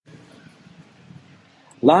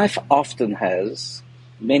Life often has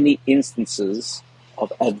many instances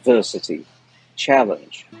of adversity,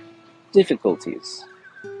 challenge, difficulties.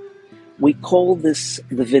 We call this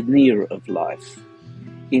the veneer of life.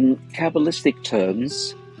 In Kabbalistic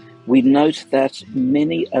terms, we note that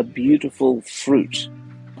many a beautiful fruit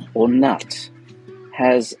or nut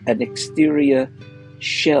has an exterior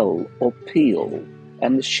shell or peel,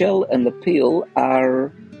 and the shell and the peel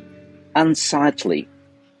are unsightly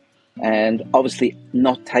and obviously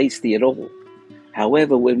not tasty at all.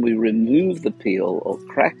 However, when we remove the peel or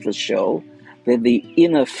crack the shell, then the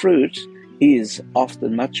inner fruit is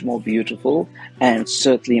often much more beautiful and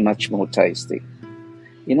certainly much more tasty.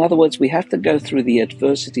 In other words, we have to go through the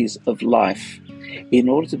adversities of life in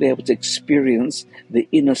order to be able to experience the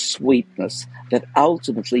inner sweetness that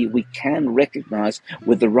ultimately we can recognize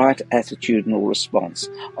with the right attitudinal response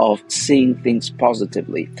of seeing things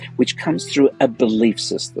positively, which comes through a belief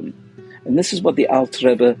system. And this is what the Alter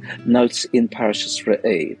Rebbe notes in Parashas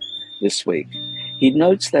Re'eh this week. He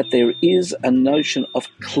notes that there is a notion of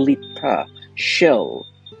klipa, shell,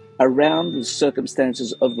 around the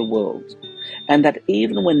circumstances of the world, and that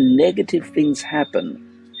even when negative things happen,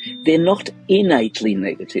 they're not innately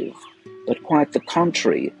negative, but quite the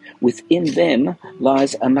contrary. Within them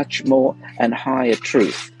lies a much more and higher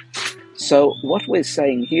truth. So what we're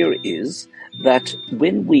saying here is that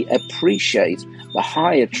when we appreciate the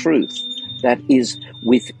higher truth that is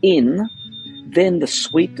within, then the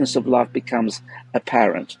sweetness of life becomes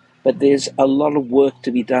apparent. But there's a lot of work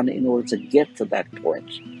to be done in order to get to that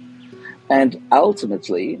point. And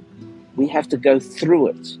ultimately, we have to go through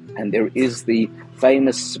it. And there is the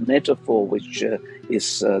famous metaphor which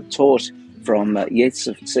is taught from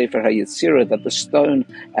Sefer HaYetzirah, that the stone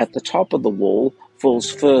at the top of the wall falls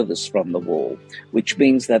furthest from the wall, which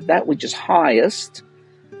means that that which is highest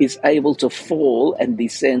is able to fall and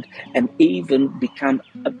descend and even become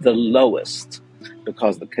the lowest,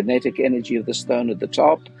 because the kinetic energy of the stone at the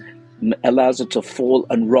top allows it to fall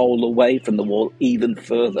and roll away from the wall even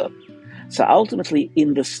further. So ultimately,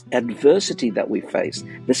 in this adversity that we face,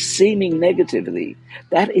 the seeming negativity,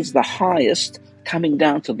 that is the highest coming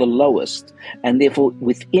down to the lowest, and therefore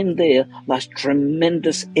within there lies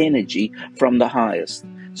tremendous energy from the highest.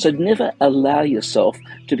 So never allow yourself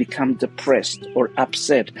to become depressed or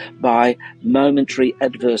upset by momentary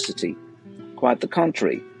adversity. Quite the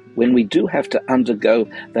contrary. When we do have to undergo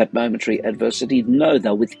that momentary adversity, know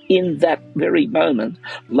that within that very moment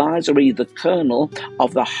lies already the kernel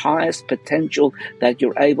of the highest potential that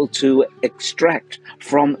you're able to extract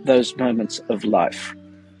from those moments of life.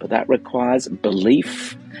 But that requires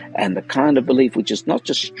belief, and the kind of belief which is not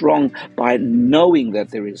just strong by knowing that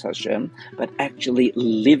there is Hashem, but actually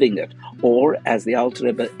living it. Or, as the Alter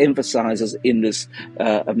Rebbe emphasizes in this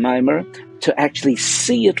Maimer, to actually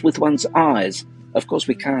see it with one's eyes. Of course,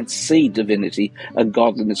 we can't see divinity and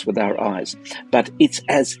godliness with our eyes, but it's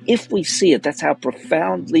as if we see it. That's how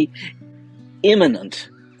profoundly imminent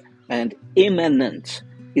and immanent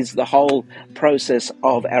is the whole process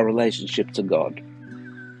of our relationship to God.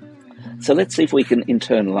 So let's see if we can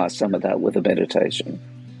internalize some of that with a meditation.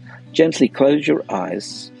 Gently close your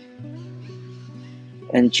eyes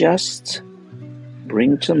and just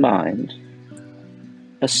bring to mind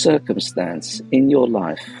a circumstance in your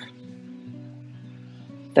life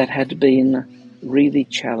that had been really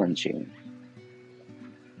challenging,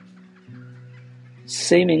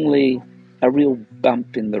 seemingly a real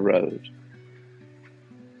bump in the road.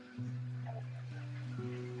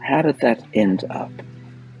 How did that end up?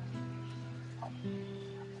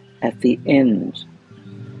 At the end,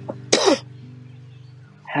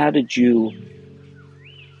 how did you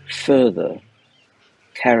further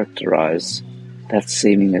characterize that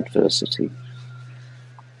seeming adversity?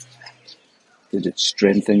 Did it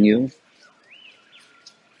strengthen you?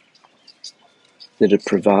 Did it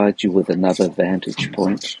provide you with another vantage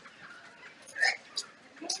point?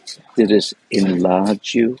 Did it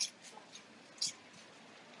enlarge you?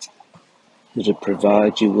 Did it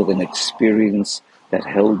provide you with an experience that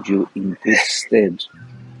held you in good stead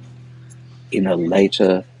in a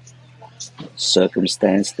later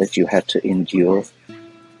circumstance that you had to endure?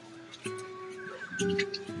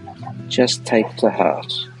 Just take to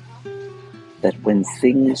heart that when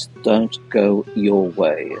things don't go your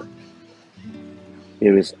way,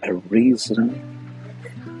 there is a reason,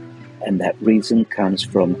 and that reason comes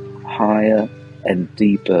from higher and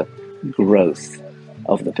deeper growth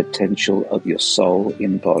of the potential of your soul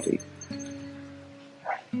in body.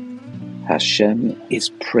 Hashem is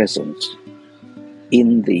present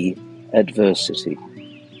in the adversity.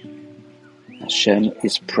 Hashem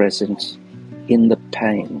is present in the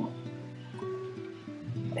pain.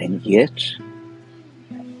 And yet,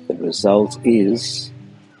 result is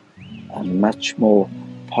a much more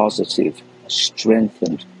positive,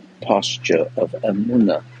 strengthened posture of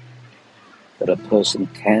emunah that a person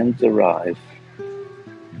can derive,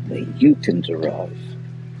 that you can derive,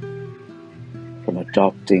 from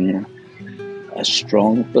adopting a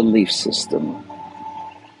strong belief system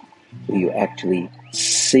where you actually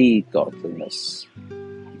see godliness,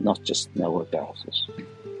 not just know about it.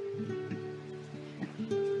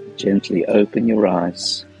 Gently open your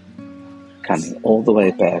eyes, coming all the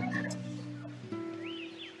way back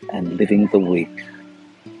and living the week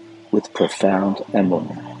with profound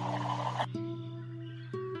emunah.